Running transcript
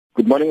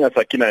Good morning,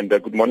 Sakina, and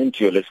good morning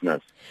to your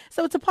listeners.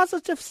 So it's a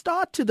positive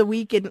start to the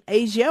week in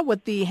Asia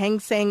with the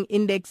Hang Seng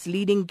Index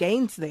leading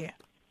gains there.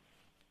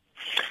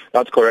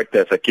 That's correct,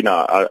 Sakina.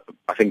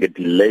 I think a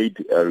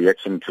delayed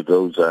reaction to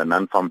those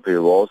non-farm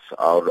payrolls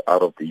out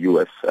of the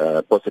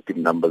U.S., positive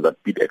numbers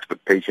that beat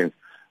expectations.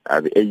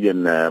 The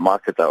Asian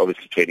markets are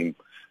obviously trading,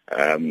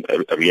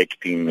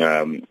 reacting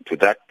to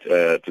that,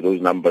 to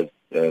those numbers.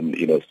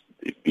 The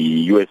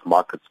U.S.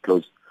 markets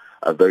closed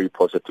very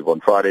positive on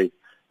Friday.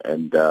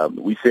 And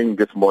we're seeing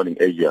this morning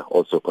Asia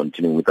also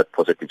continuing with that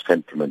positive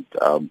sentiment.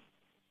 And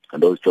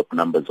those job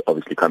numbers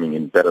obviously coming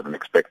in better than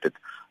expected.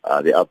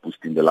 They are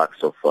boosting the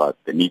likes of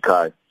the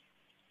Nikkei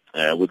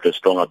with the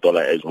stronger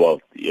dollar as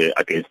well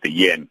against the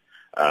yen.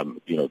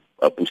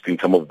 Boosting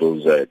some of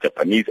those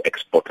Japanese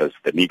exporters.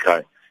 The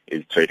Nikkei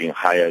is trading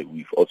higher.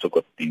 We've also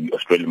got the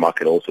Australian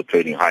market also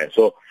trading higher.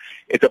 So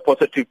it's a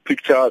positive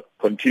picture,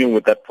 continuing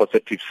with that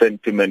positive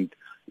sentiment.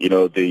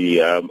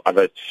 The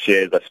other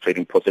share that's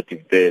trading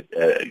positive there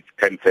is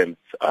Tencent.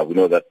 We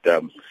know that,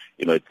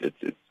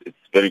 it's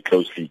very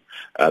closely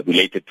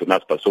related to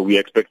Naspers. So we're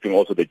expecting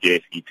also the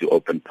JSE to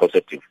open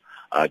positive,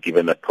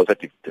 given that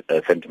positive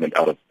sentiment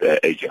out of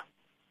Asia.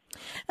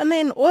 And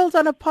then oil's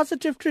on a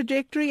positive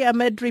trajectory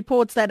amid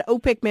reports that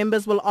OPEC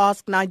members will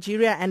ask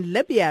Nigeria and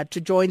Libya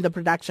to join the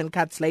production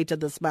cuts later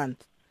this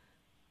month.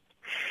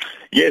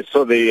 Yes,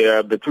 so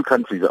the two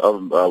countries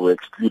were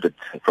excluded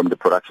from the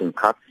production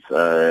cuts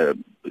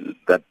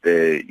that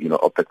the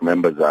OPEC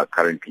members are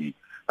currently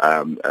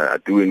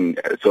doing.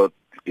 So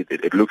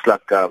it looks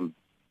like, some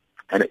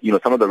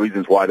of the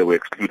reasons why they were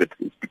excluded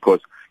is because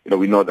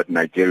we know that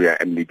Nigeria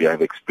and Libya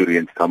have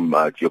experienced some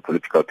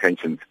geopolitical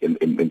tensions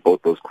in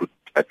both those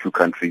two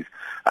countries.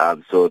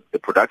 So the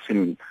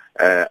production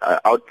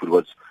output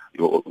was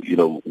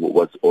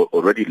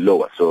already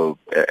lower. So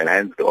and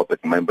hence the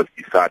OPEC members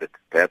decided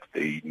perhaps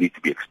they need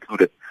to be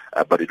excluded.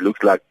 But it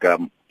looks like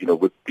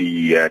with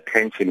the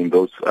tension in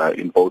those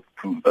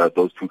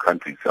two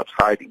countries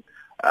subsiding,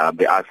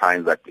 there are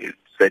signs that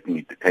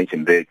certainly the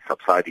tension there is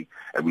subsiding,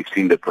 and we've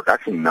seen the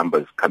production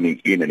numbers coming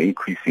in and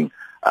increasing,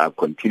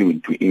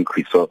 continuing to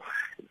increase. So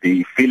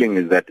the feeling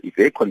is that if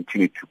they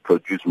continue to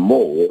produce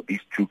more,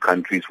 these two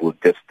countries will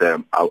just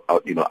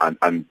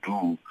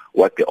undo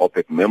what the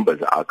OPEC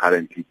members are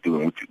currently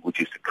doing, which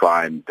is to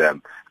try and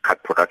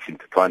cut production,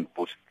 to try and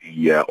boost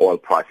the oil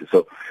prices.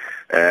 So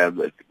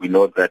we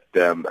know that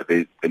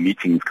the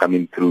meetings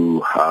coming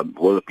through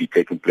will be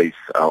taking place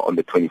on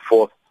the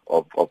 24th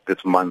of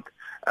this month.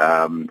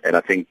 And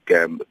I think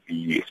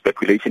the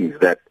speculation is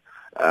that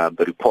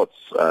the reports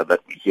that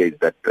we hear is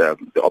that the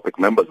OPEC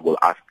members will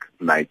ask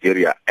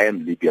Nigeria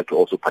and Libya to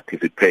also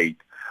participate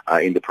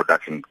in the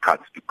production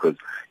cuts, because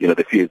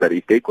the fear is that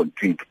if they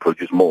continue to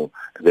produce more,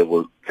 they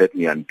will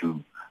certainly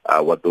undo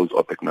what those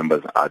OPEC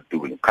members are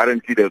doing.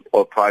 Currently, the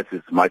oil price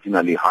is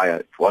marginally higher,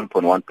 it's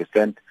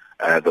 1.1%.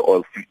 The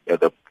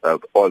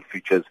oil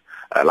futures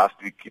last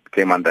week it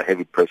came under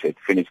heavy pressure. It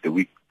finished the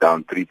week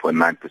down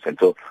 3.9%.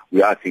 So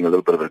we are seeing a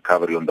little bit of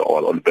recovery on the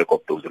oil on the back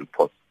of those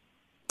reports.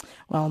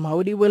 Well,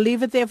 Maudi, we'll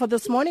leave it there for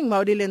this morning.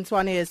 Maudi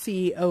Lenswane is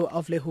CEO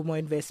of Lehumo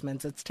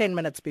Investments. It's 10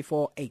 minutes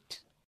before 8.